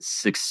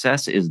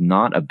success is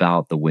not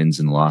about the wins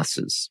and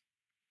losses.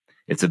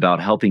 It's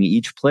about helping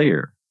each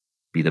player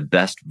be the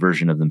best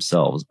version of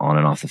themselves on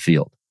and off the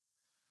field.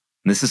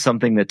 And this is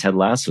something that Ted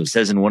Lasso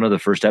says in one of the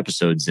first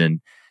episodes.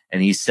 And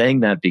he's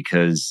saying that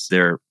because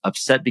they're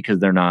upset because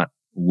they're not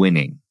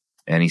winning.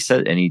 And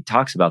he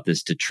talks about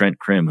this to Trent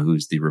Krim,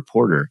 who's the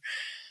reporter,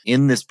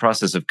 in this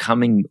process of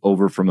coming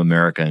over from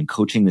America and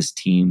coaching this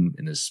team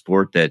in this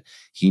sport that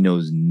he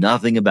knows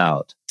nothing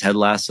about. Ted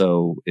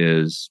Lasso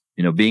is,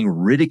 being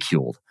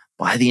ridiculed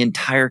by the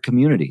entire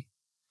community.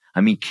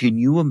 I mean, can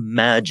you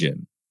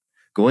imagine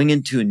going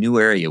into a new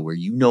area where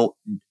you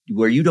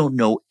don't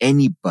know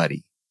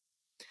anybody?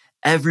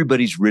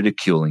 Everybody's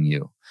ridiculing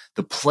you.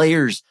 The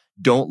players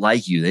don't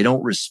like you. They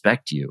don't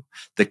respect you.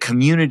 The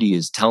community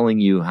is telling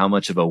you how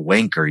much of a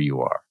wanker you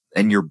are.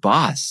 And your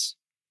boss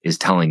is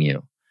telling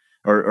you,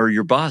 or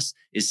your boss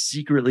is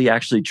secretly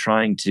actually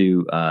trying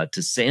to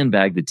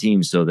sandbag the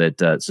team so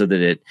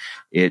that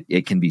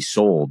it can be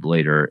sold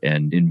later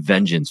and in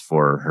vengeance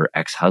for her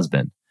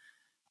ex-husband.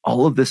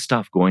 All of this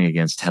stuff going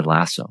against Ted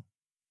Lasso.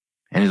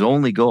 And his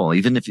only goal,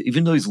 even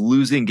though he's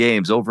losing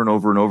games over and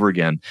over and over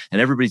again,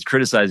 and everybody's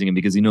criticizing him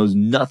because he knows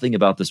nothing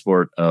about the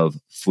sport of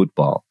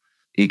football,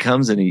 he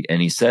comes and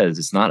he says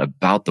it's not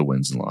about the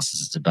wins and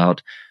losses. It's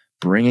about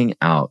bringing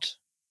out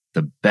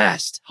the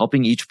best,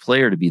 helping each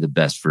player to be the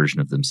best version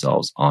of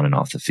themselves on and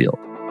off the field.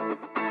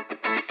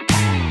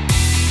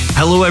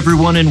 Hello,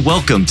 everyone, and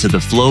welcome to the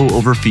Flow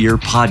Over Fear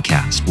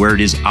podcast, where it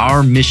is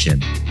our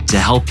mission to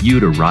help you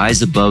to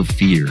rise above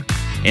fear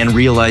and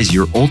realize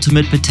your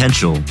ultimate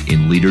potential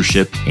in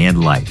leadership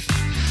and life.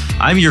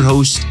 I'm your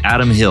host,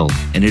 Adam Hill,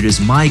 and it is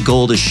my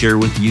goal to share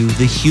with you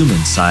the human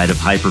side of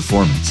high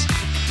performance.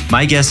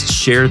 My guests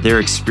share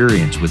their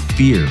experience with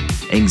fear,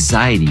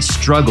 anxiety,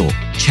 struggle,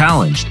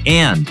 challenge,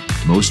 and,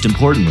 most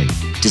importantly,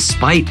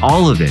 despite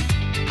all of it,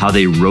 how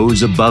they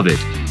rose above it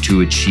to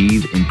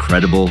achieve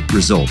incredible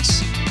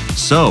results.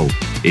 So,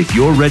 if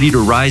you're ready to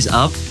rise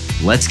up,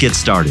 let's get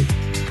started.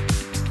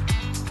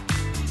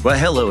 Well,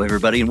 hello,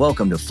 everybody, and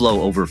welcome to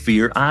Flow Over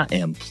Fear. I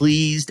am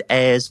pleased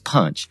as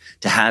punch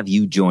to have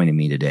you joining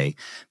me today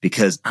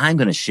because I'm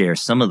going to share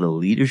some of the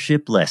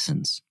leadership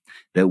lessons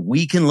that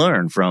we can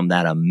learn from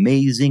that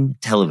amazing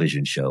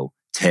television show,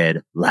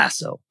 Ted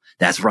Lasso.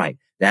 That's right,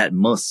 that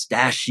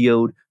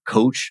mustachioed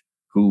coach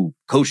who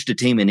coached a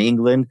team in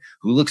England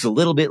who looks a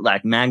little bit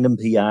like Magnum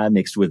PI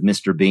mixed with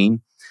Mr.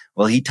 Bean.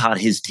 Well, he taught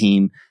his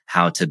team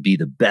how to be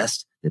the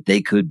best that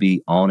they could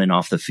be on and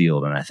off the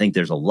field. And I think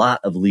there's a lot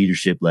of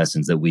leadership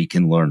lessons that we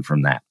can learn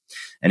from that.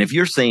 And if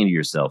you're saying to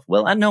yourself,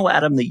 well, I know,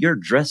 Adam, that you're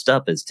dressed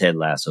up as Ted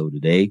Lasso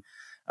today,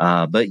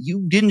 but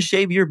you didn't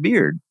shave your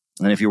beard.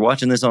 And if you're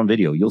watching this on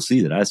video, you'll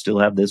see that I still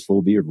have this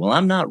full beard. Well,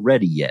 I'm not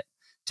ready yet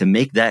to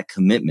make that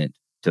commitment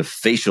to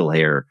facial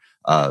hair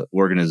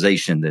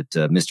organization that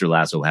Mr.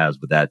 Lasso has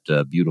with that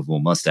beautiful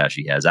mustache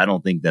he has. I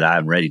don't think that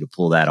I'm ready to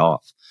pull that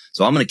off.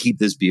 So I'm going to keep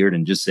this beard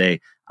and just say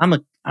I'm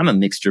a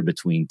mixture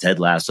between Ted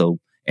Lasso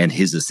and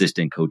his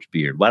assistant coach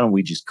Beard. Why don't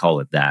we just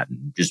call it that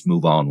and just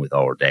move on with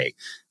our day?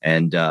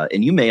 And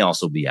you may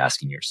also be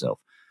asking yourself,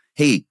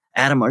 hey,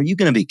 Adam, are you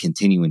going to be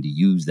continuing to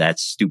use that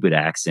stupid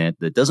accent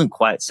that doesn't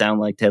quite sound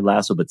like Ted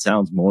Lasso, but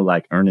sounds more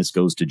like Ernest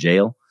Goes to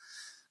Jail?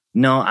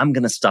 No, I'm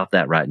going to stop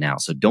that right now.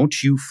 So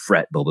don't you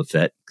fret, Boba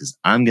Fett, because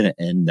I'm going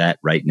to end that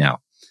right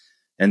now.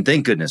 And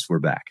thank goodness we're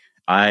back.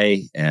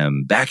 I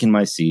am back in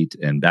my seat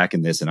and back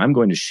in this, and I'm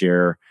going to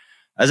share,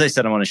 as I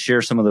said, I want to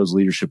share some of those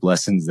leadership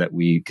lessons that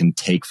we can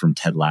take from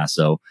Ted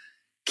Lasso.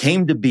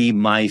 Came to be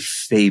my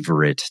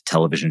favorite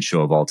television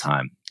show of all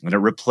time, and it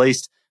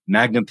replaced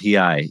Magnum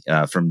PI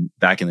from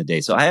back in the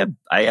day. So I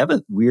have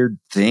a weird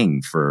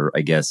thing for,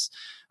 I guess,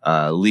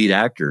 lead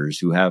actors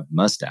who have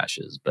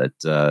mustaches, but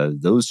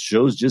those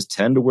shows just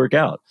tend to work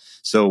out.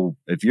 So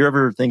if you're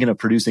ever thinking of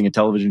producing a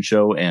television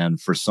show and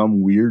for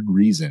some weird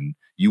reason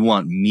you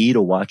want me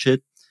to watch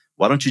it,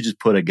 why don't you just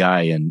put a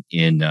guy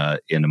in a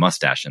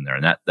mustache in there,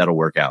 and that'll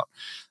work out.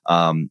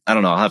 I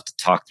don't know. I'll have to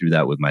talk through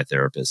that with my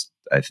therapist,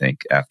 I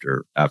think,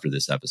 after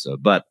this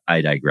episode, but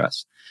I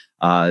digress.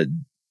 All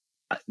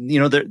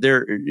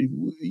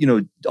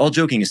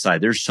joking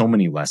aside, there's so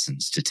many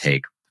lessons to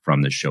take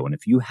from this show. And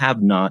if you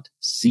have not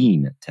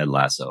seen Ted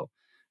Lasso,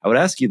 I would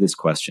ask you this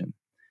question.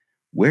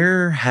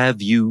 Where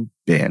have you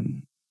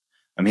been?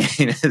 I mean,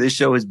 this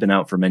show has been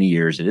out for many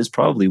years. It is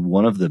probably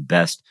one of the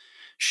best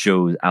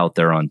shows out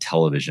there on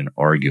television,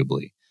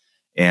 arguably.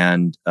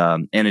 And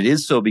it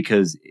is so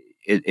because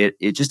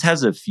it just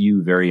has a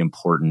few very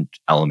important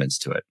elements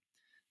to it.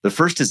 The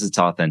first is its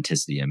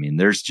authenticity. I mean,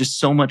 there's just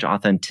so much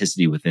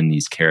authenticity within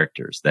these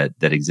characters that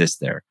exist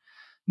there.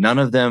 None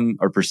of them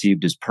are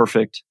perceived as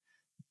perfect.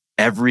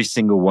 Every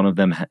single one of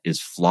them is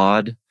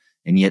flawed,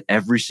 and yet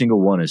every single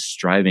one is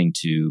striving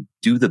to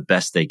do the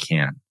best they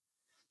can.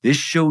 This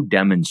show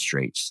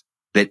demonstrates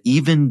that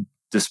even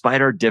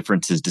despite our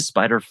differences,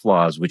 despite our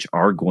flaws, which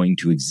are going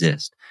to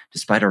exist,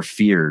 despite our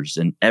fears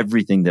and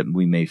everything that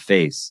we may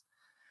face,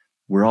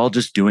 we're all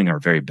just doing our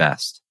very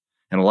best.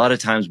 And a lot of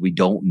times we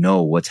don't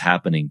know what's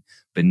happening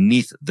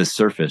beneath the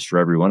surface for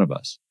every one of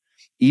us.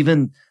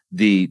 Even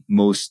the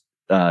most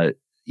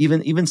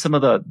even some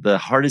of the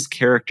hardest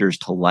characters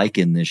to like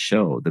in this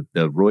show,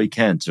 the Roy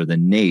Kents or the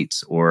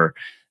Nates or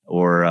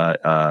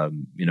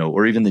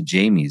or even the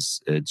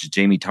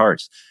Jamie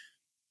Tarts,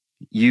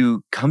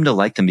 you come to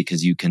like them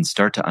because you can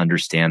start to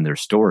understand their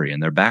story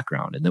and their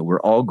background, and that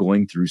we're all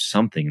going through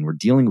something and we're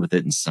dealing with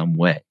it in some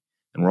way,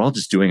 and we're all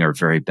just doing our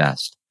very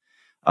best.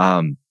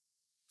 And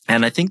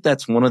I think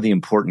that's one of the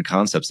important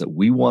concepts that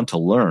we want to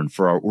learn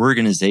for our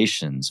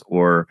organizations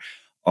or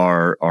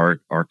our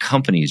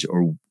companies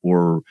or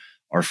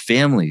our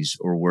families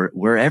or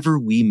wherever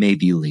we may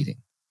be leading.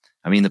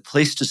 I mean, the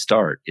place to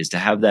start is to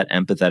have that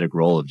empathetic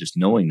role of just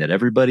knowing that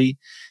everybody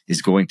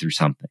is going through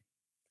something.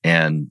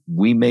 And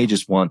we may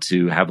just want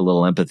to have a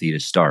little empathy to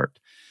start.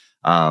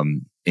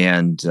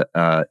 And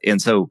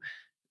so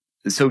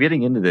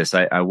getting into this,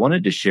 I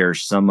wanted to share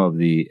some of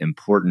the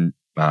important,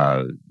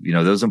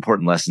 those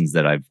important lessons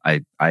that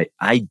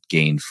I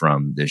gained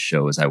from this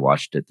show as I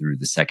watched it through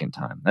the second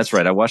time. That's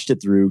right. I watched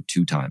it through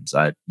 2 times.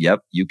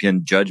 You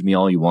can judge me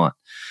all you want.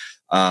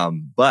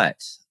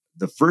 But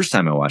the first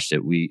time I watched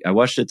it, I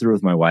watched it through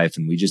with my wife,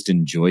 and we just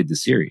enjoyed the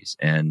series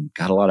and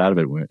got a lot out of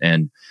it.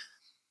 And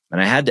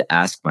I had to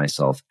ask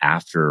myself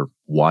after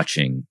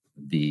watching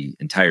the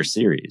entire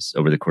series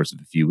over the course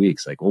of a few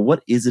weeks, like, well,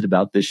 what is it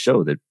about this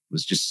show that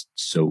was just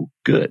so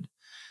good?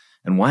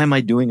 And why am I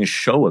doing a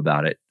show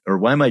about it? Or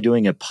why am I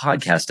doing a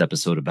podcast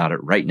episode about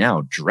it right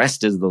now,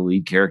 dressed as the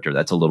lead character?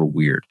 That's a little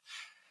weird.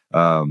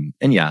 And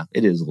yeah,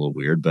 it is a little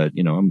weird, but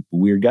I'm a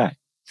weird guy.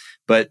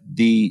 But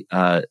so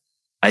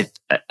I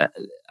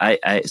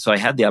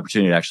had the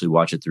opportunity to actually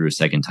watch it through a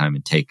second time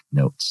and take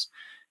notes.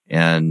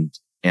 And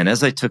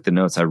as I took the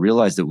notes, I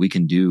realized that we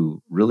can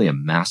do really a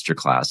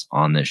masterclass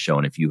on this show.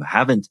 And if you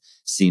haven't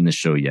seen the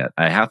show yet,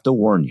 I have to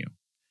warn you,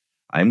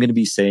 I'm going to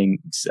be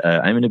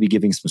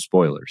giving some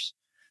spoilers.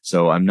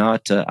 So I'm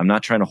not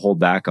trying to hold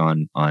back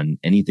on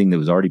anything that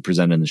was already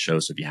presented in the show.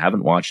 So if you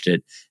haven't watched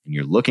it and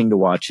you're looking to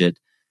watch it,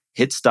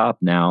 hit stop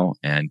now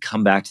and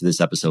come back to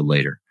this episode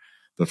later.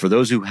 But for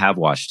those who have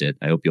watched it,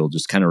 I hope you'll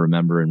just kind of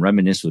remember and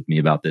reminisce with me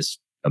about this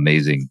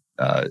amazing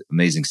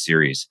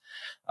series.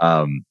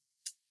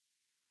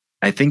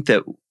 I think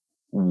that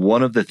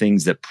one of the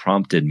things that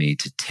prompted me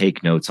to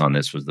take notes on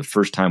this was the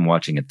first time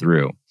watching it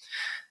through.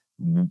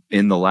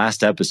 In the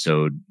last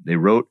episode, they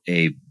wrote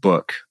a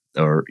book,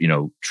 or,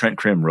 Trent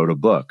Crimm wrote a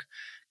book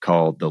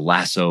called The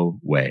Lasso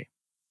Way.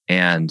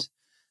 And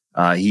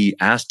he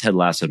asked Ted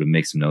Lasso to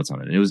make some notes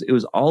on it. And it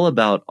was all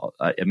about,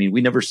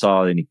 we never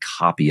saw any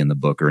copy in the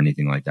book or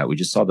anything like that. We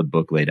just saw the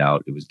book laid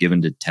out. It was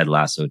given to Ted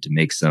Lasso to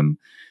make some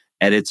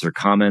edits or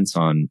comments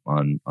on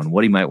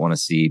what he might want to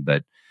see.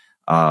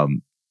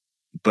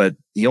 But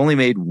he only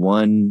made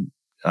one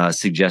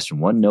suggestion,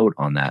 one note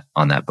on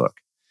that book.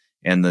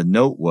 And the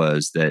note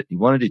was that he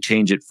wanted to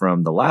change it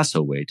from the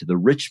Lasso Way to the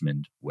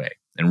Richmond Way.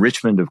 And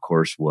Richmond, of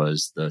course,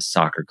 was the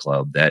soccer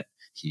club that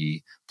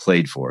he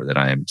played for, that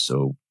I am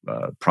so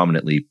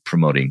prominently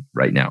promoting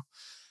right now.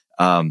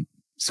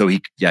 So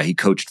he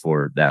coached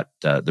for that,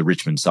 the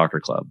Richmond Soccer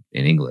Club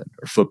in England,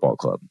 or football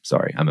club.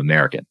 Sorry, I'm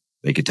American.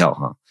 They could tell,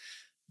 huh?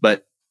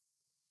 But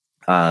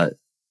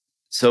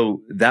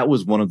so that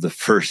was one of the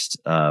first.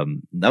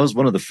 And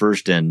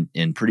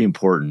pretty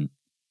important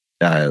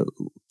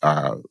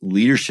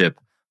leadership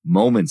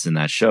moments in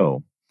that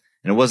show.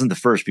 And it wasn't the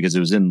first because it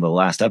was in the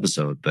last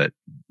episode, but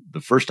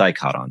the first I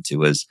caught on to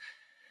was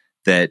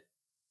that,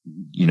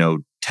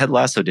 Ted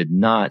Lasso did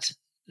not,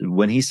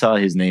 when he saw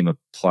his name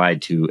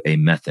applied to a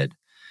method,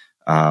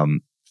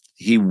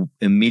 he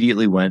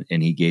immediately went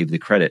and he gave the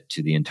credit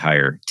to the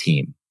entire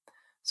team.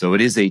 So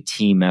it is a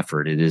team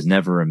effort. It is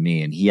never a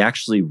me. And he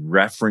actually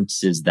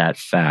references that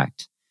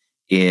fact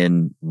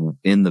in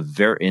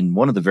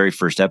one of the very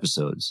first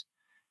episodes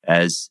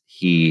as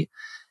he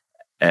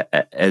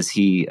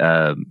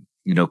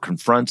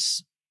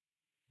confronts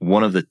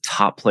one of the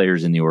top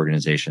players in the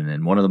organization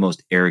and one of the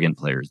most arrogant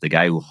players, the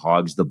guy who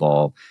hogs the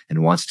ball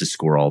and wants to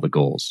score all the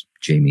goals,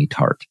 Jamie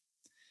Tart.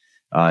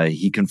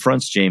 He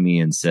confronts Jamie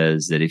and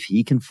says that if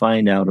he can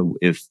find out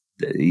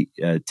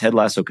Ted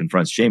Lasso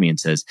confronts Jamie and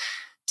says,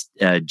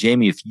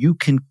 Jamie, if you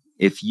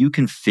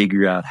can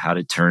figure out how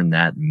to turn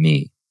that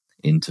me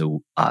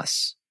into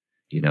us,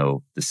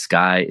 the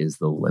sky is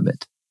the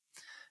limit.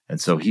 And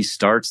so he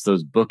starts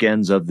those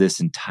bookends of this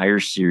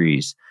entire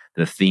series.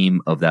 The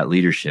theme of that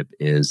leadership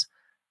is,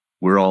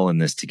 we're all in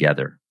this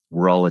together.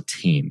 We're all a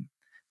team.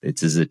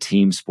 This is a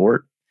team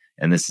sport,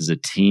 and this is a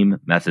team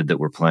method that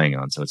we're playing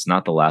on. So it's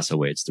not the Lasso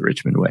Way, it's the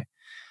Richmond Way.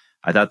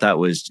 I thought that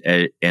was,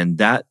 and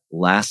that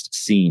last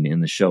scene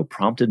in the show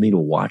prompted me to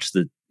watch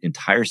the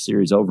entire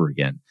series over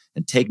again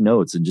and take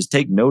notes, and just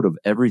take note of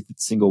every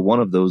single one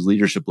of those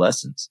leadership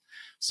lessons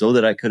so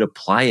that I could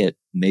apply it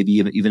maybe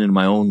even in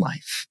my own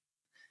life,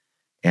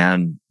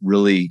 and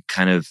really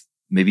kind of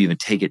maybe even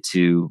take it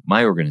to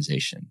my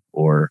organization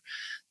or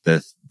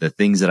the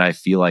things that I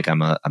feel like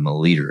I'm a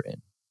leader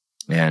in.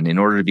 And in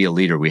order to be a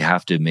leader, we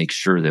have to make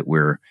sure that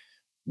we're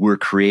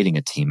creating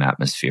a team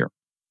atmosphere.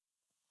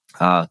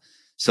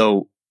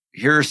 So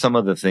here are some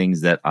of the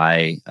things that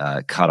I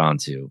caught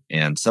onto,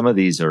 and some of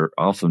these are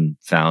often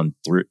found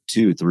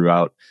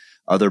throughout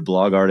other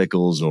blog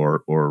articles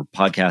or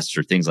podcasts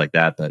or things like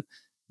that. But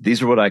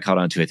these are what I caught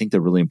onto. I think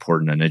they're really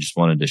important, and I just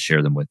wanted to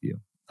share them with you.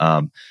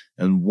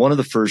 And one of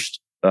the first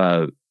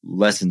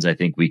lessons I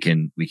think we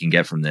can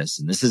get from this,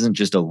 and this isn't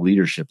just a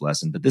leadership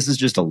lesson, but this is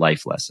just a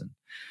life lesson.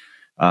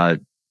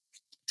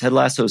 Ted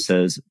Lasso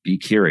says, "Be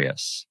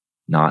curious,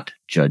 not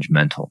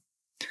judgmental."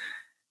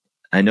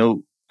 I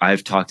know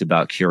I've talked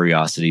about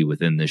curiosity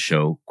within this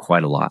show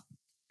quite a lot.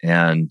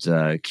 And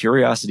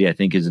curiosity, I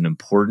think, is an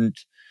important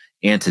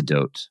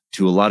antidote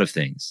to a lot of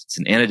things. It's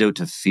an antidote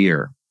to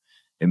fear.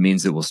 It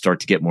means that we'll start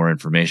to get more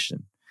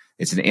information.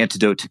 It's an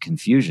antidote to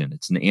confusion.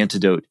 It's an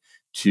antidote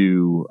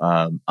to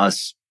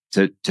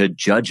to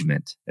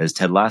judgment, as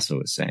Ted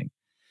Lasso is saying.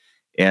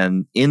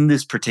 And in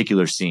this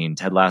particular scene,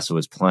 Ted Lasso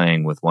is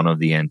playing with one of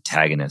the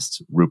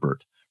antagonists,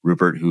 Rupert.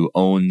 Rupert, who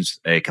owns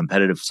a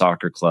competitive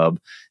soccer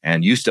club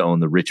and used to own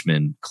the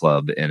Richmond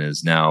club and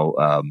is now,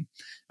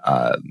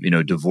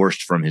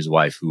 divorced from his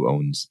wife, who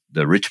owns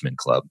the Richmond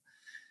club.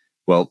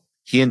 Well,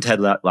 he and Ted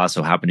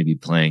Lasso happen to be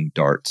playing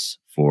darts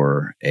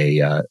for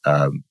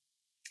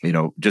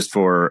just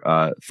for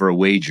a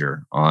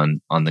wager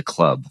on the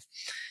club.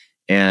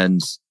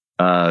 And,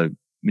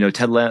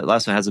 Ted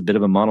Lasso has a bit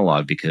of a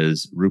monologue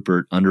because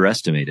Rupert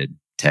underestimated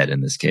Ted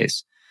in this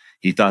case.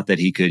 He thought that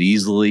he could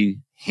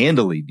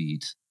handily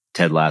beat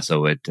Ted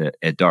Lasso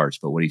at darts.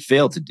 But what he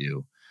failed to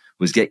do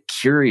was get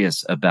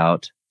curious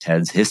about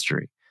Ted's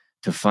history,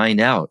 to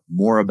find out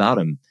more about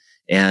him.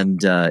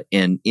 And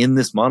in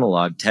this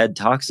monologue, Ted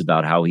talks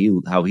about how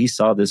he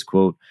saw this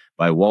quote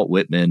by Walt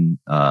Whitman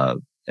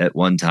at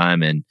one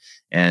time,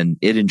 and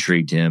it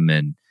intrigued him,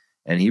 and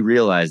he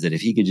realized that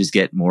if he could just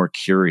get more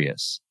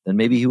curious, then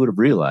maybe he would have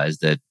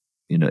realized that,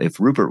 if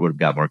Rupert would have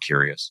got more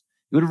curious,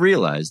 he would have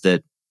realized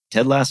that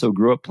Ted Lasso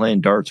grew up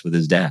playing darts with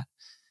his dad.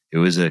 It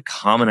was a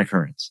common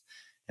occurrence.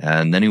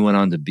 And then he went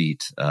on to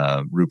beat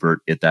Rupert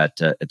at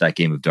that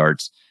game of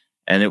darts.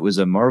 And it was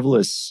a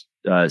marvelous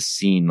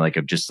scene,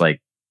 of just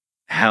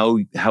how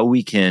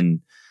we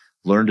can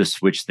learn to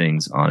switch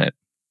things on it.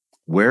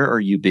 Where are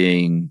you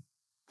being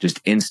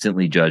just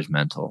instantly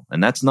judgmental?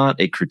 And that's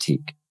not a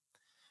critique,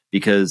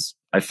 because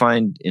I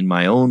find in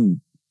my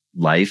own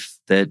life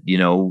that,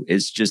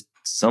 it's just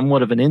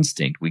somewhat of an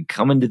instinct. We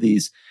come into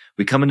these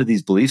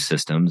belief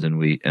systems, and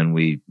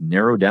we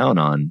narrow down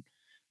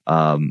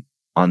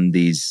on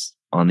these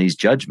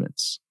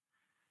judgments.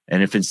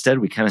 And if instead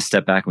we kind of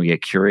step back and we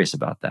get curious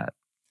about that,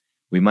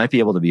 we might be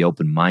able to be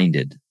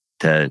open-minded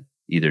to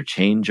either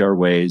change our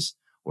ways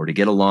or to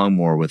get along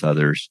more with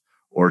others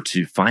or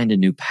to find a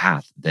new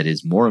path that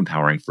is more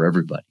empowering for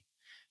everybody.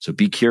 So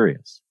be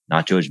curious,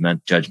 not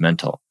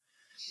judgmental.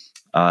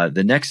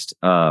 The next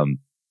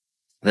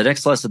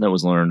lesson that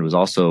was learned was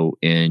also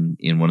in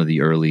one of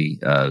the early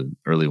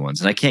ones.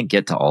 And I can't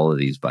get to all of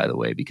these, by the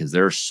way, because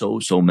there are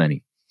so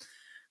many.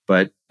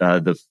 But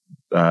the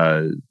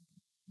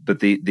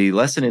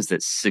lesson is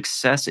that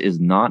success is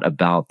not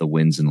about the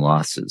wins and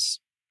losses.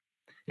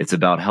 It's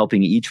about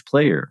helping each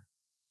player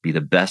be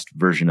the best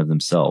version of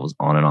themselves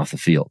on and off the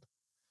field.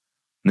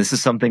 And this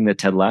is something that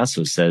Ted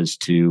Lasso says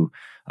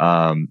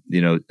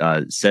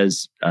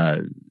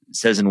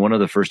says in one of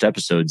the first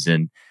episodes,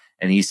 and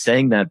he's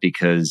saying that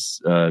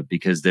because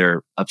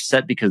they're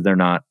upset because they're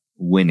not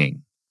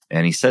winning.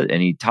 And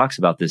he talks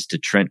about this to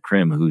Trent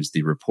Krim, who's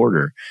the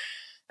reporter.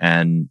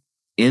 And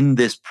in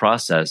this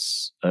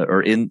process,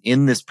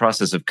 in this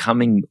process of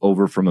coming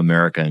over from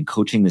America and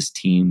coaching this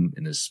team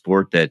in a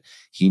sport that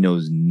he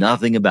knows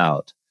nothing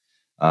about,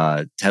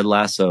 Ted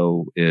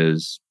Lasso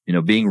is,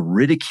 being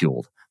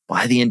ridiculed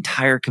by the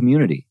entire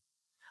community.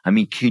 I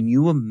mean, can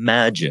you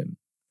imagine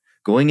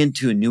going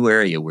into a new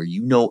area where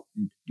you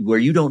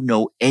don't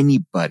know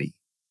anybody?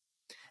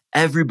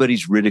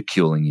 Everybody's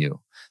ridiculing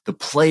you. The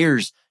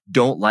players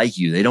don't like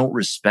you. They don't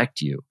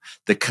respect you.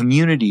 The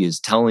community is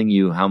telling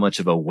you how much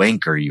of a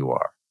wanker you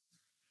are.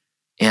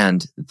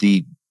 And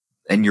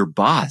your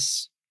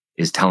boss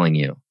is telling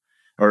you,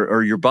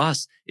 or your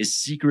boss is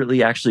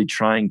secretly actually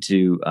trying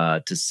to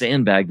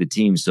sandbag the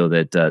team so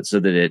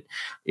that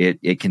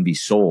it can be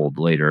sold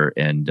later,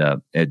 and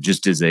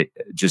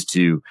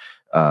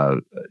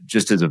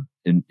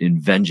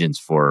in vengeance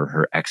for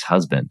her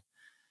ex-husband.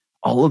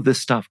 All of this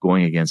stuff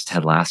going against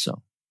Ted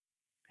Lasso.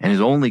 And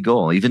his only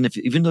goal, even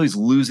though he's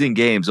losing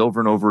games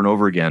over and over and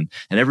over again,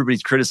 and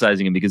everybody's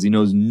criticizing him because he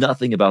knows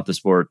nothing about the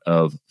sport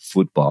of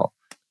football,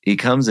 he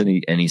comes and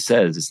he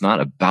says it's not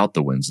about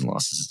the wins and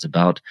losses. It's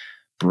about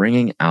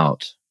bringing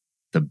out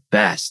the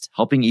best,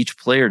 helping each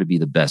player to be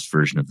the best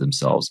version of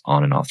themselves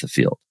on and off the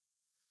field.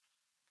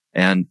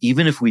 And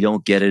even if we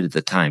don't get it at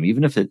the time,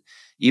 even if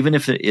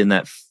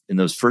in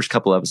those first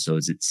couple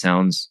episodes it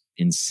sounds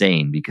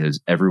insane because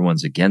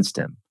everyone's against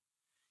him,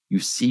 you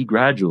see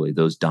gradually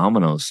those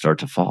dominoes start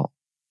to fall.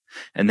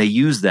 And they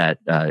use that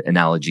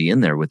analogy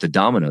in there with the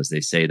dominoes. They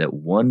say that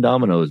one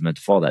domino is meant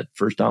to fall. That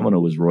first domino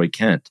was Roy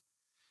Kent.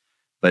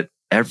 But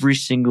every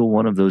single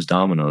one of those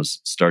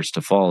dominoes starts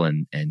to fall,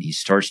 and he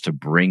starts to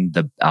bring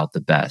out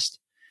the best.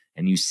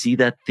 And you see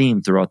that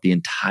theme throughout the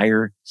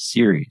entire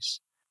series.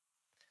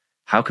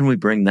 How can we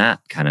bring that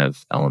kind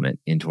of element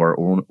into our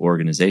own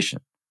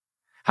organization?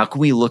 How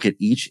can we look at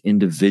each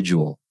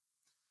individual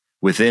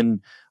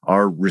within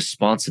our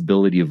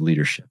responsibility of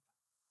leadership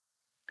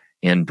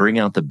and bring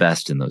out the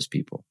best in those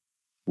people?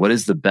 What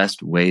is the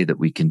best way that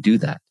we can do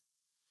that?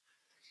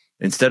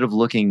 Instead of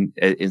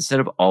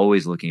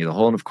always looking at the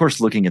whole, and of course,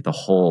 looking at the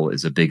whole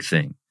is a big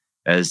thing.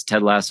 As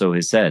Ted Lasso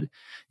has said,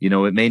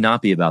 it may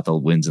not be about the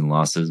wins and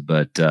losses,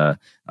 but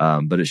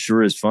it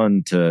sure is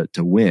fun to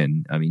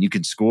win. I mean, you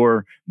can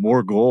score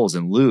more goals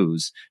and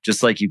lose,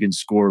 just like you can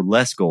score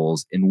less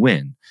goals and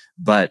win.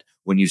 But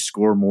when you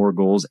score more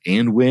goals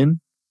and win,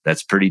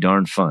 that's pretty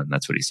darn fun.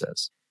 That's what he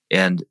says.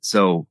 And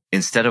so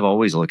instead of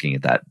always looking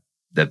at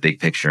that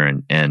big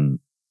picture and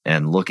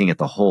looking at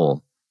the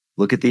whole,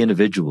 look at the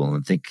individual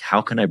and think,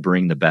 how can I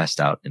bring the best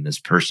out in this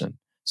person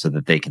so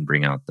that they can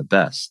bring out the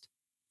best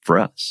for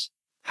us?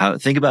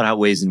 Think about how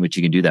ways in which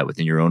you can do that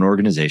within your own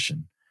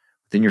organization,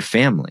 within your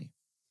family,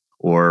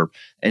 or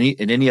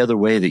in any other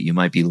way that you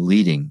might be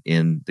leading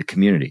in the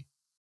community.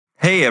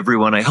 Hey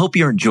everyone, I hope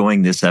you're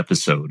enjoying this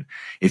episode.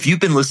 If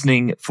you've been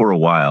listening for a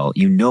while,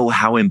 you know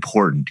how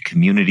important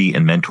community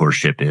and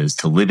mentorship is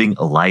to living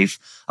a life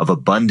of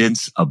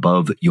abundance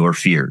above your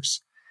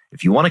fears.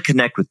 If you want to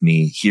connect with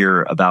me,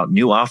 hear about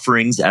new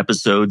offerings,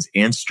 episodes,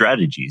 and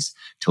strategies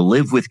to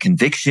live with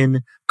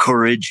conviction,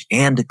 courage,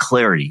 and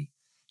clarity,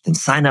 then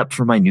sign up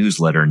for my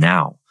newsletter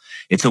now.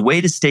 It's a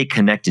way to stay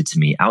connected to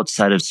me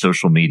outside of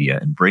social media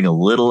and bring a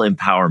little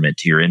empowerment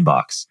to your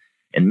inbox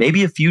and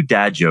maybe a few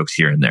dad jokes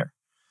here and there.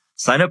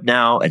 Sign up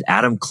now at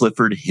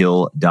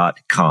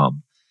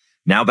adamcliffordhill.com.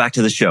 Now back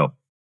to the show.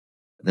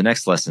 The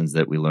next lessons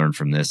that we learn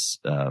from this,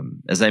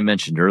 as I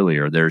mentioned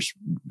earlier,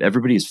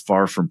 everybody is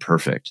far from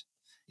perfect.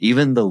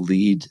 Even the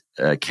lead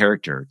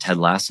character, Ted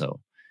Lasso,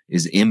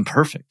 is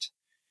imperfect.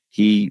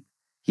 I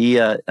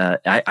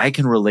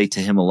can relate to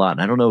him a lot.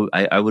 And I don't know,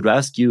 I would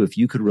ask you if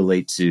you could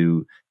relate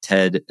to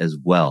Ted as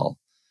well.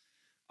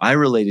 I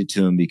related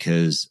to him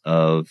because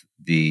of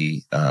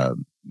the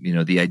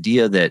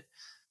idea that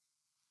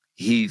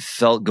he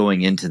felt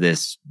going into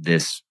this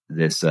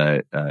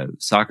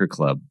soccer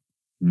club,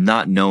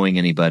 not knowing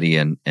anybody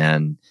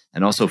and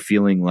also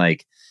feeling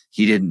like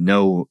he didn't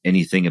know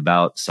anything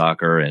about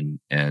soccer and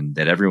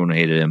that everyone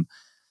hated him.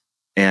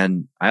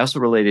 And I also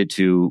related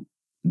to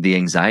the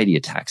anxiety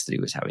attacks that he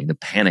was having, the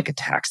panic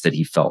attacks that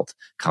he felt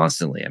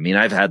constantly. I mean,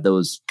 I've had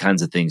those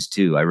kinds of things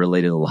too. I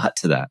related a lot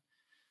to that.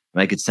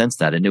 And I could sense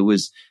that. And it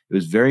was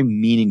very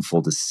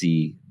meaningful to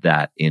see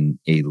that in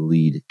a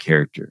lead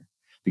character.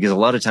 Because a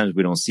lot of times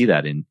we don't see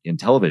that in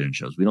television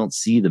shows. We don't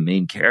see the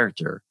main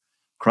character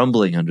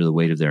crumbling under the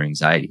weight of their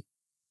anxiety.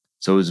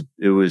 So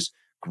it was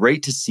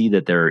great to see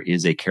that there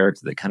is a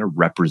character that kind of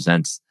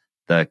represents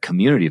the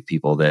community of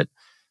people that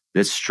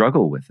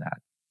struggle with that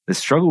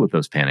struggle with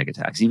those panic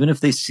attacks, even if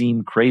they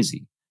seem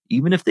crazy,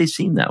 even if they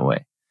seem that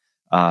way.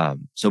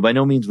 So by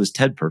no means was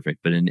Ted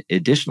perfect, but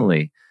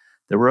additionally,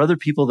 there were other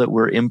people that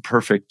were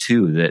imperfect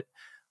too, that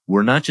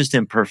were not just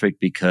imperfect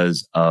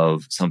because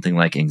of something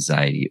like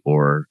anxiety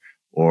or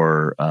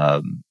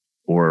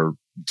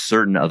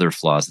certain other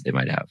flaws that they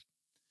might have.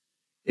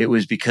 It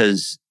was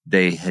because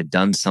they had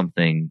done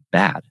something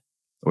bad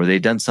or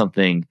they'd done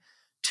something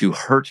to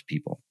hurt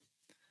people.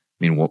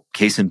 I mean,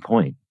 case in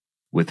point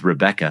with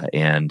Rebecca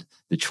and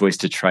the choice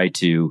to try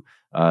to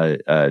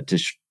make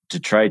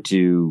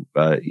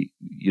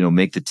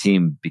the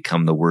team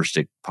become the worst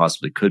it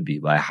possibly could be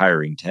by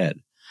hiring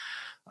Ted.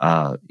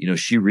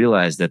 She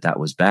realized that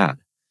was bad.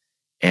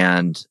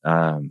 And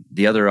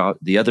the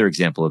other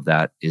example of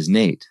that is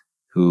Nate,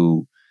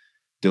 who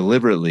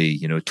deliberately,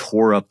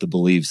 tore up the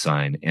Believe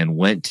sign and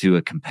went to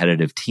a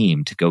competitive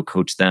team to go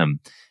coach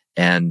them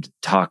and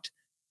talked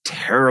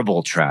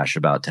terrible trash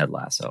about Ted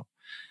Lasso.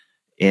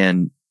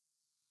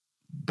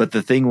 But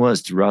the thing was,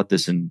 throughout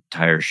this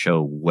entire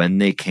show, when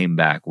they came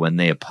back, when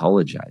they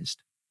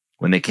apologized,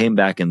 when they came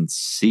back and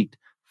sought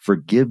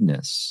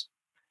forgiveness,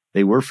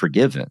 they were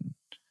forgiven.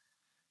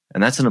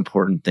 And that's an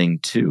important thing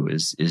too,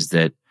 is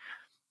that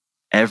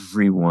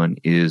everyone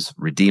is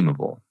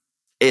redeemable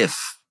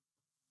if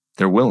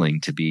they're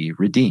willing to be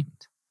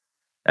redeemed.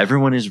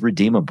 Everyone is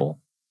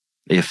redeemable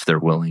if they're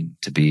willing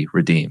to be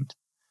redeemed.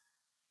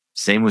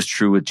 Same was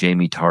true with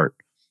Jamie Tart,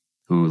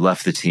 who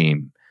left the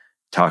team,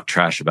 talked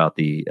trash about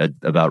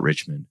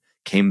Richmond,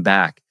 came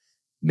back,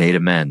 made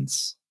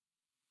amends.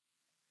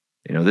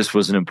 This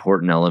was an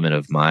important element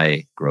of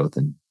my growth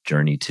and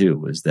journey too,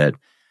 was that,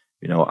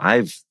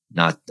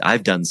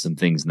 I've done some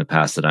things in the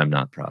past that I'm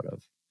not proud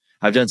of.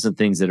 I've done some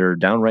things that are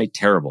downright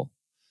terrible.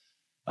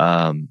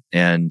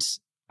 And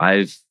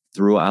I've,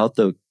 throughout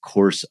the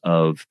course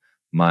of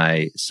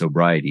my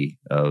sobriety,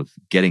 of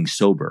getting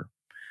sober,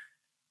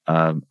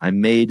 I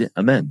made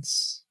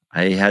amends.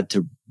 I had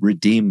to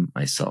redeem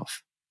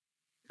myself.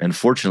 And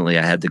fortunately,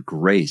 I had the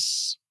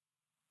grace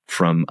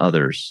from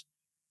others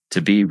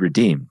to be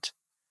redeemed.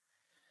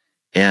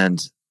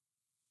 And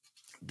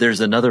there's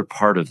another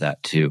part of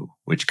that too,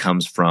 which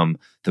comes from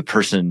the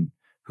person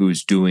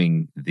who's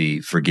doing the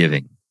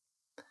forgiving.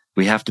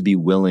 We have to be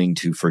willing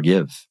to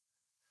forgive.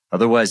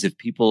 Otherwise, if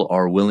people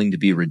are willing to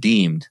be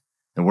redeemed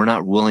and we're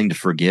not willing to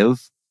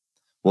forgive,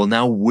 well,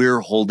 now we're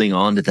holding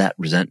on to that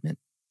resentment.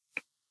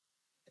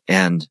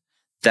 And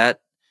that,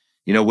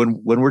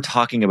 when we're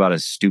talking about a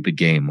stupid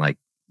game like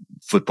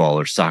football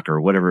or soccer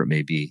or whatever it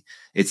may be,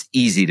 it's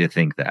easy to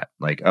think that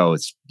like, oh,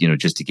 it's,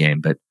 just a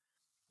game. But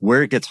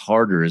where it gets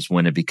harder is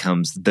when it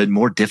becomes the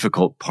more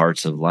difficult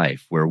parts of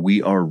life where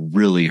we are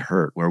really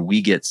hurt, where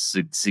we get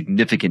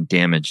significant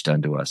damage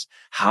done to us.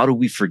 How do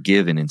we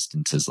forgive in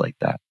instances like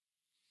that?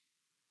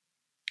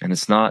 And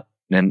it's not,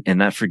 and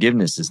that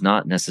forgiveness is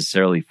not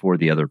necessarily for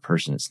the other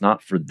person. It's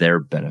not for their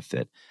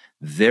benefit.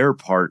 Their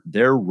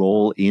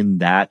role in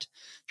that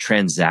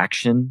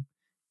transaction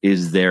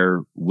is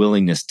their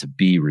willingness to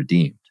be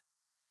redeemed.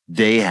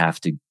 They have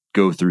to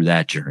go through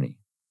that journey.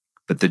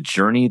 But the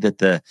journey that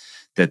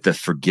the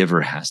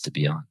forgiver has to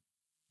be on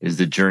is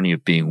the journey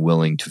of being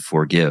willing to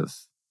forgive.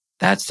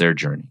 That's their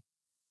journey.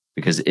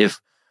 Because if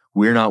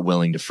we're not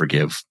willing to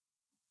forgive,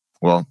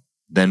 well,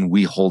 then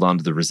we hold on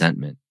to the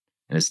resentment.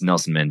 And as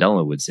Nelson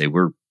Mandela would say,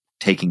 we're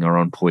taking our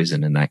own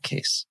poison in that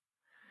case.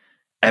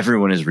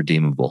 Everyone is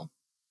redeemable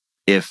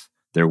if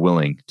they're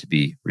willing to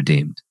be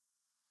redeemed.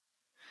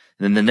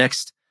 And then the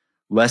next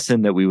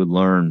lesson that we would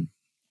learn,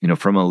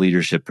 from a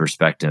leadership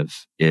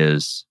perspective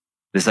is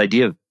this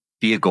idea of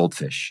be a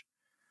goldfish.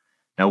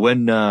 Now,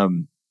 when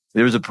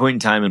there was a point in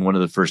time in one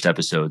of the first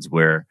episodes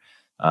where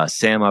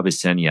Sam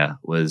Avicenna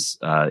was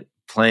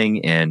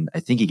playing, and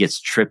I think he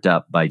gets tripped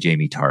up by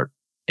Jamie Tart,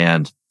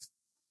 and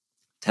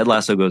Ted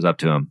Lasso goes up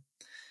to him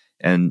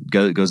and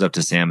goes up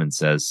to Sam and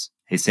says,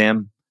 "Hey,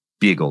 Sam,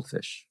 be a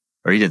goldfish."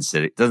 Or he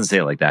doesn't say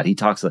it like that. He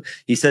talks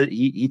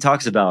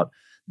about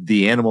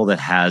the animal that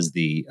has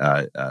the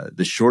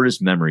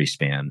shortest memory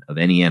span of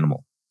any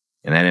animal,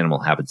 and that animal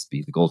happens to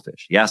be the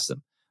goldfish. He asks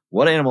him,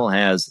 "What animal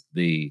has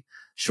the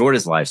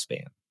shortest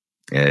lifespan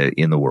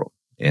in the world?"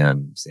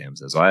 And Sam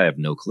says, "I have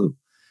no clue."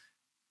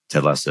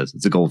 Ted Lasso says,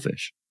 "It's a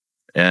goldfish."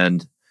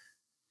 And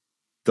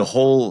the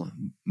whole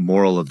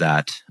moral of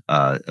that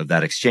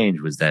exchange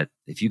was that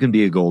if you can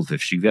be a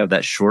goldfish, you have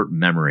that short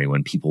memory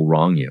when people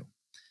wrong you.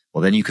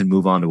 Well, then you can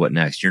move on to what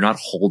next. You're not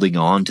holding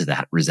on to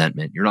that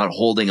resentment. You're not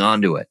holding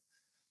on to it.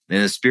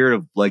 In the spirit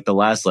of like the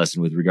last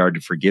lesson with regard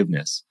to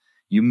forgiveness,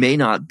 you may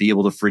not be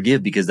able to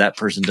forgive because that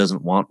person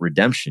doesn't want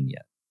redemption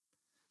yet.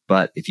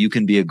 But if you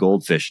can be a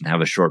goldfish and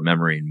have a short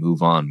memory and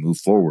move on, move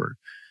forward,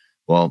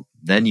 well,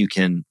 then you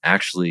can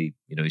actually,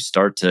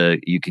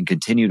 you can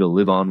continue to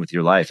live on with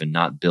your life and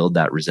not build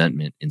that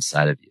resentment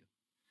inside of you.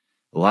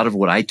 A lot of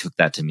what I took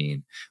that to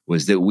mean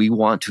was that we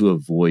want to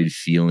avoid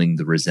feeling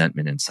the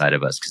resentment inside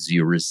of us because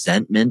your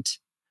resentment,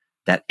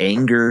 that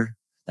anger,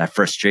 that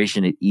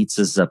frustration, it eats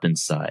us up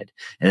inside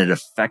and it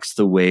affects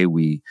the way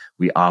we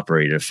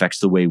operate. It affects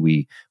the way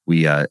we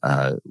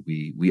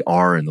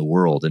are in the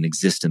world and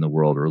exist in the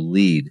world or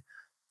lead.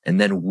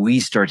 And then we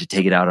start to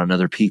take it out on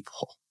other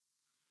people,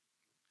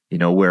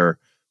 where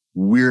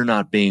we're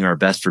not being our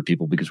best for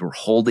people because we're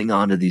holding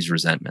on to these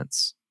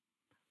resentments.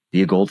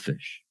 Be a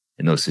goldfish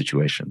in those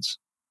situations.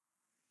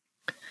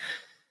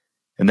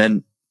 And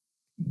then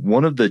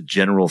one of the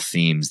general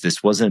themes,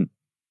 this wasn't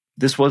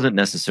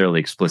necessarily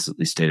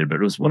explicitly stated, but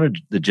it was one of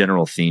the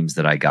general themes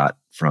that I got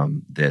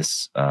from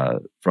this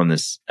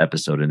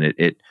episode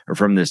and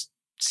from this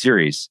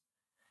series.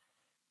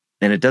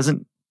 And it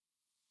doesn't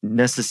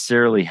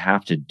necessarily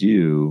have to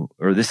do,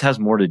 or this has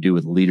more to do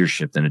with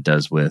leadership than it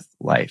does with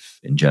life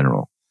in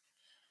general.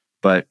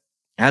 But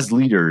as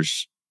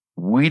leaders,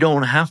 we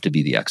don't have to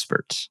be the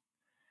experts.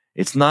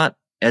 It's not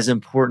as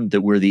important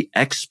that we're the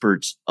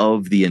experts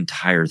of the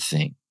entire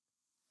thing.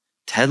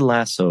 Ted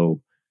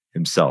Lasso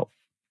himself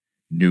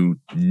knew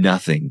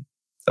nothing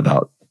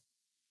about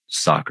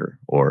soccer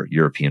or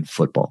European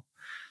football.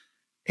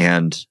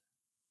 And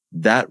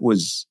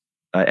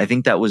I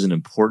think that was an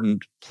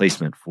important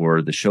placement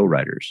for the show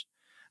writers.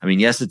 I mean,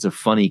 yes, it's a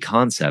funny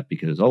concept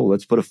because,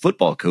 let's put a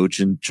football coach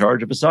in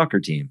charge of a soccer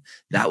team.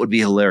 That would be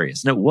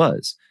hilarious. And it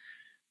was.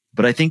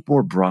 But I think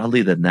more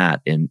broadly than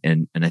that,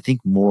 and I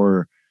think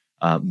more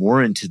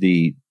into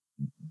the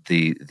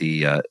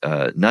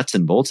nuts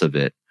and bolts of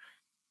it,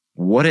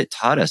 what it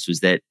taught us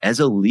was that as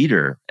a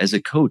leader, as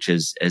a coach,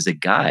 as a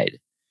guide,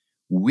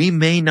 we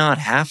may not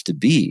have to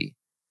be,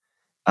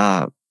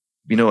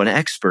 an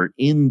expert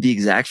in the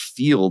exact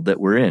field that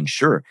we're in.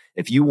 Sure,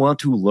 if you want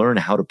to learn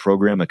how to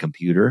program a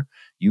computer,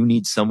 you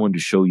need someone to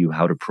show you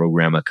how to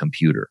program a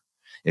computer.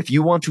 If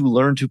you want to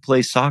learn to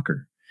play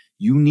soccer,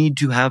 you need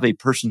to have a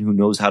person who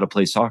knows how to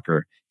play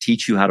soccer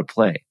teach you how to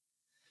play.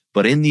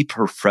 But in the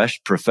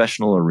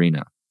professional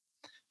arena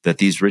that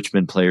these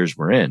Richmond players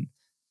were in,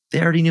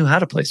 they already knew how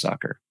to play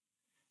soccer,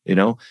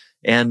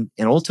 and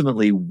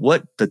ultimately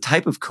what the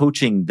type of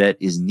coaching that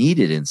is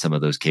needed in some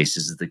of those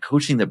cases is the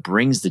coaching that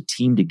brings the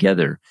team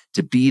together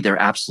to be their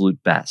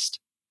absolute best.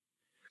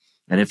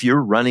 And if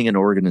you're running an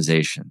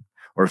organization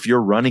or if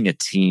you're running a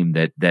team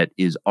that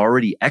is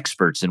already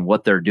experts in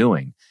what they're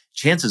doing,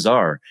 chances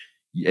are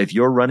if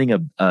you're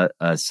running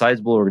a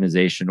sizable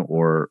organization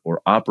or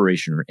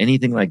operation or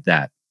anything like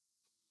that,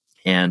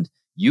 and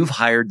You've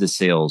hired the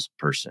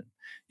salesperson.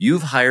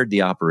 You've hired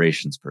the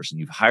operations person.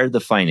 You've hired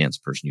the finance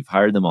person. You've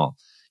hired them all.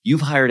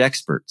 You've hired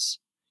experts.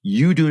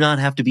 You do not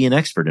have to be an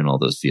expert in all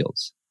those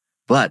fields.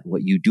 But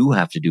what you do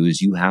have to do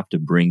is you have to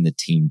bring the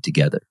team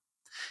together.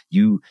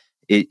 You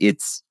have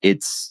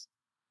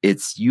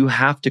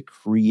to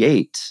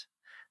create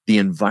the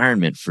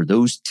environment for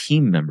those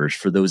team members,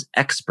 for those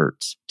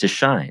experts to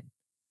shine.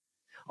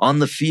 On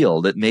the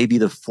field, it may be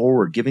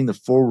giving the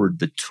forward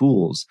the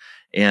tools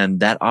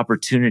and that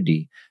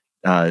opportunity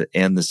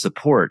and the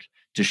support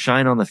to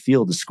shine on the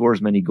field to score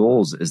as many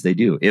goals as they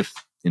do. If,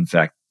 in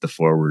fact, the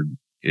forward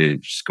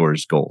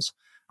scores goals.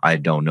 I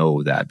don't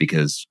know that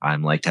because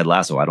I'm like Ted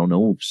Lasso. I don't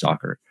know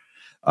soccer.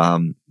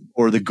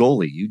 Or the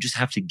goalie. You just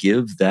have to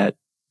give that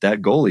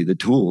goalie the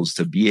tools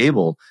to be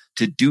able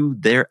to do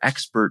their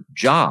expert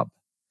job.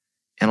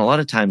 And a lot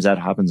of times that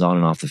happens on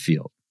and off the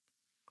field.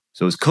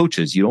 So as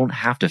coaches, you don't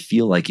have to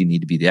feel like you need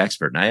to be the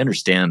expert. And I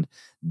understand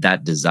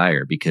that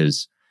desire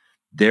because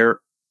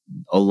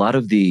a lot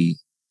of the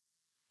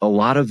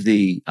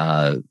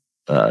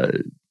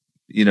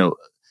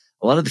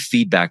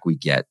feedback we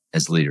get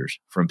as leaders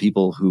from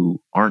people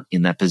who aren't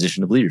in that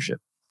position of leadership,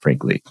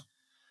 frankly,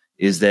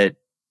 is that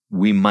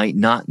we might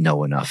not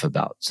know enough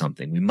about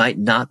something. We might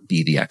not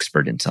be the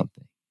expert in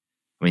something.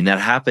 I mean, that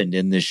happened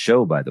in this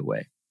show, by the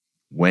way.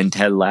 When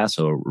Ted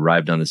Lasso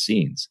arrived on the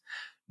scenes,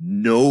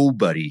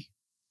 nobody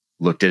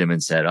looked at him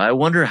and said, I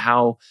wonder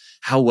how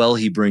well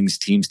he brings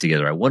teams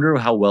together. I wonder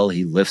how well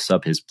he lifts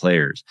up his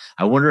players.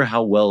 I wonder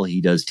how well he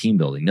does team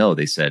building. No,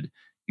 they said,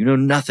 you know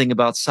nothing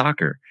about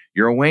soccer.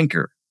 You're a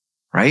wanker,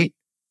 right?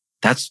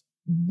 That's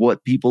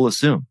what people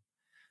assume.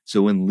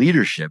 So in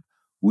leadership,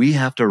 we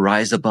have to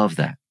rise above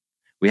that.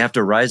 We have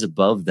to rise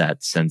above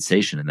that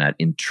sensation and that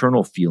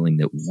internal feeling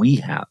that we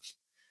have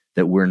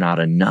that we're not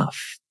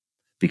enough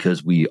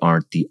because we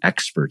aren't the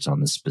experts on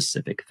the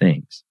specific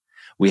things.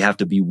 We have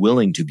to be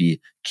willing to be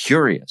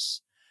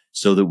curious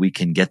so that we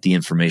can get the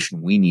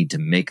information we need to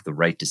make the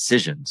right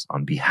decisions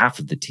on behalf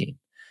of the team,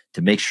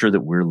 to make sure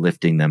that we're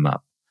lifting them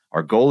up.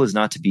 Our goal is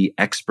not to be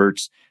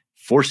experts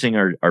forcing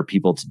our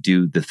people to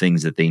do the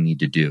things that they need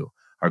to do.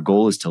 Our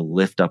goal is to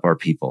lift up our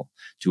people,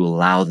 to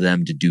allow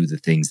them to do the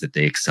things that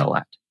they excel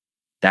at.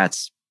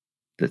 That's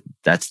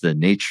the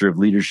nature of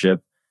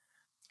leadership.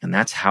 And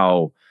that's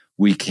how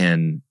we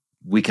can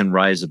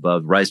rise to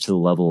the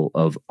level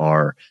of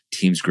our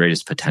team's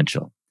greatest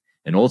potential.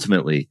 And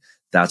ultimately,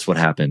 that's what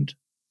happened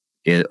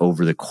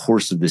over the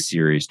course of the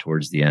series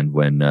towards the end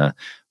when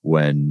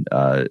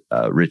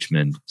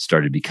Richmond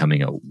started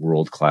becoming a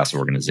world-class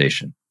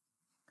organization.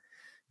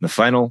 The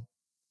final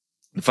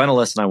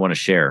lesson I want to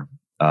share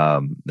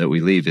that we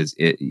leave is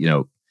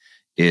the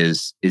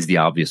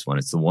obvious one.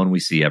 It's the one we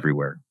see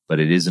everywhere, but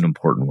it is an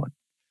important one.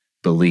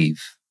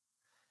 Believe.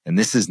 And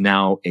this is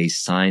now a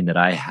sign that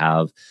I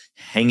have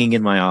hanging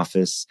in my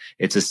office.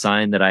 It's a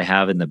sign that I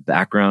have in the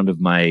background of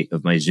my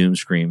Zoom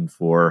screen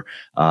for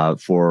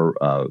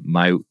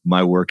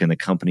my work in the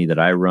company that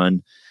I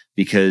run,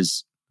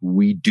 because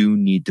we do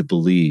need to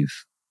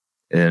believe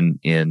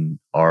in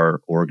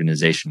our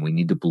organization. We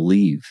need to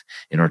believe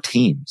in our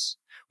teams.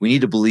 We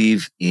need to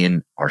believe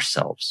in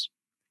ourselves.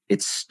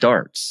 It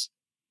starts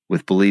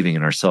with believing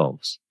in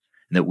ourselves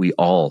and that we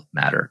all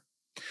matter,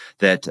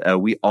 that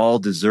we all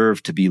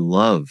deserve to be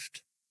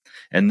loved.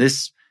 And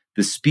the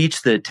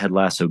speech that Ted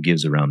Lasso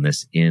gives around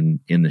this in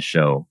the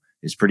show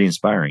is pretty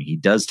inspiring. He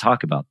does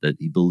talk about that.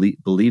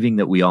 Believing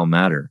that we all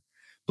matter,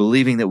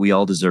 believing that we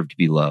all deserve to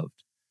be loved,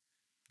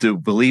 to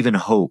believe in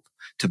hope,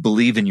 to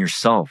believe in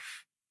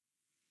yourself.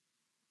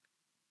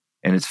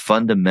 And it's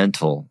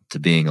fundamental to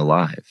being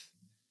alive.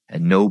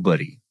 And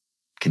nobody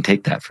can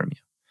take that from you.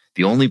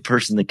 The only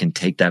person that can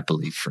take that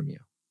belief from you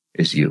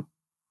is you.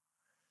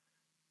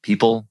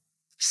 People,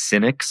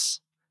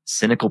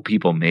 cynical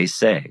people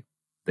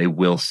they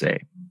will say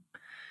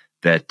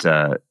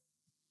that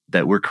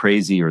we're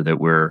crazy or that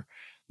we're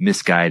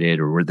misguided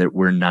or that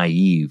we're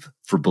naive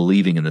for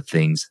believing in the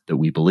things that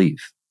we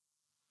believe.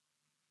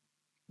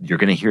 You're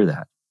going to hear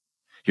that.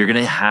 You're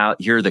going to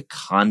hear the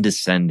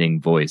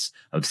condescending voice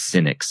of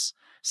cynics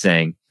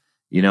saying,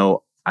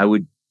 I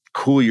would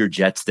cool your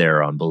jets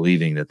there on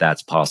believing that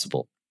that's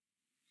possible.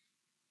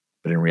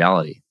 But in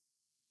reality,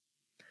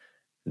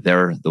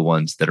 they're the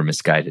ones that are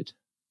misguided.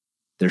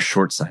 They're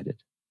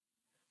short-sighted.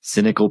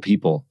 Cynical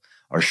people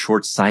are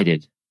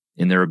short-sighted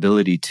in their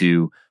ability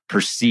to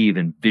perceive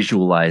and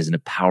visualize an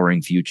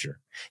empowering future.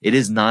 It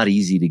is not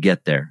easy to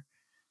get there.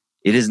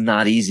 It is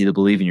not easy to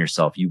believe in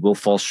yourself. You will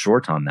fall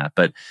short on that.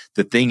 But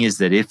the thing is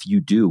that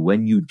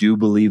when you do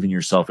believe in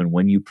yourself and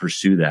when you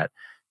pursue that,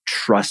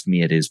 trust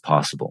me, it is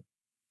possible.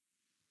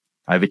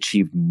 I've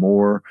achieved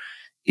more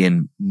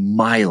in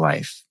my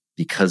life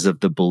because of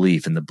the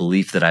belief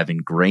that I've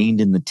ingrained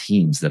in the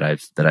teams that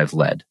I've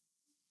led.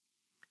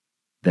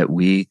 That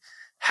we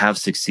have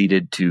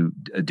succeeded to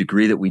a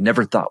degree that we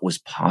never thought was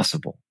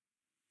possible.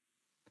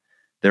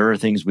 There are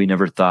things we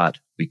never thought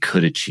we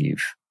could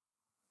achieve.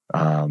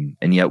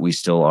 And yet we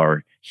still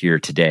are here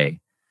today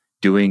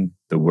doing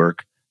the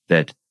work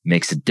that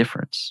makes a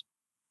difference.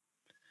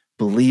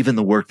 believe in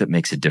the work that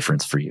makes a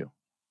difference for you.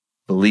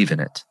 Believe in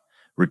it,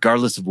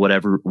 regardless of what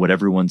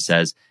everyone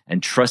says,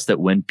 and trust that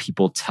when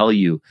people tell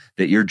you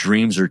that your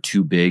dreams are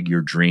too big,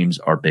 your dreams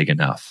are big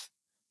enough,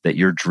 that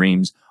your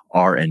dreams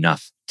are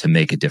enough to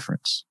make a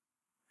difference.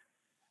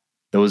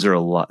 Those are a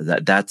lot.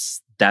 That's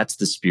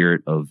the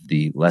spirit of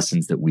the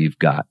lessons that we've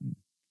gotten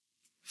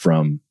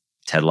from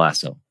Ted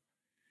Lasso.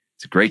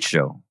 It's a great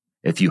show.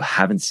 If you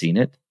haven't seen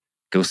it,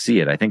 go see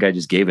it. I think I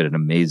just gave it an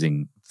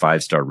amazing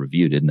 5-star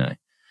review, didn't I?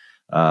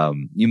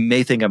 You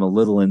may think I'm a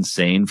little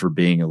insane for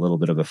being a little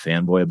bit of a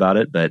fanboy about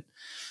it, but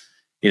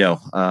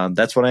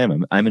that's what I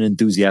am. I'm an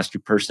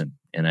enthusiastic person,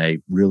 and I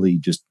really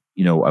just,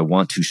 I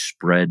want to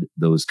spread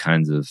those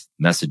kinds of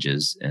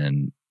messages.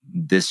 And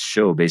this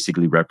show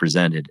basically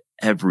represented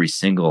every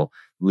single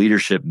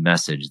leadership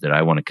message that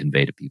I want to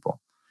convey to people.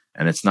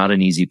 And it's not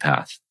an easy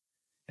path.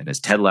 And as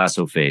Ted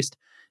Lasso faced,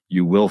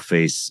 you will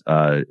face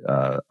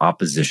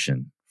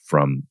opposition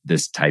from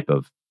this type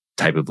of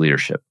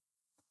leadership.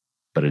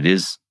 But it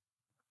is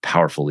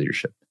powerful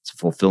leadership. It's a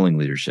fulfilling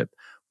leadership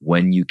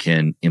when you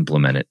can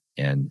implement it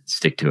and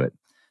stick to it.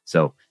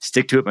 So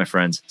stick to it, my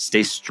friends.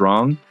 Stay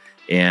strong.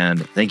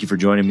 And thank you for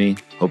joining me.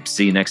 Hope to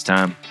see you next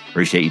time.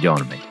 Appreciate you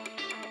joining me.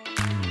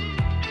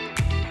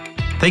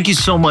 Thank you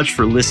so much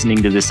for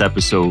listening to this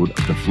episode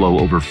of the Flow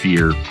Over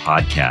Fear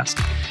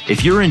podcast.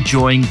 If you're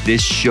enjoying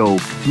this show,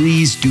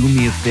 please do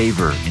me a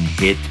favor and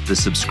hit the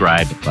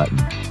subscribe button.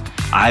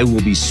 I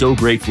will be so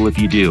grateful if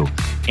you do,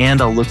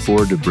 and I'll look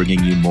forward to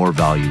bringing you more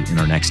value in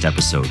our next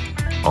episode.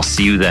 I'll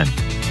see you then.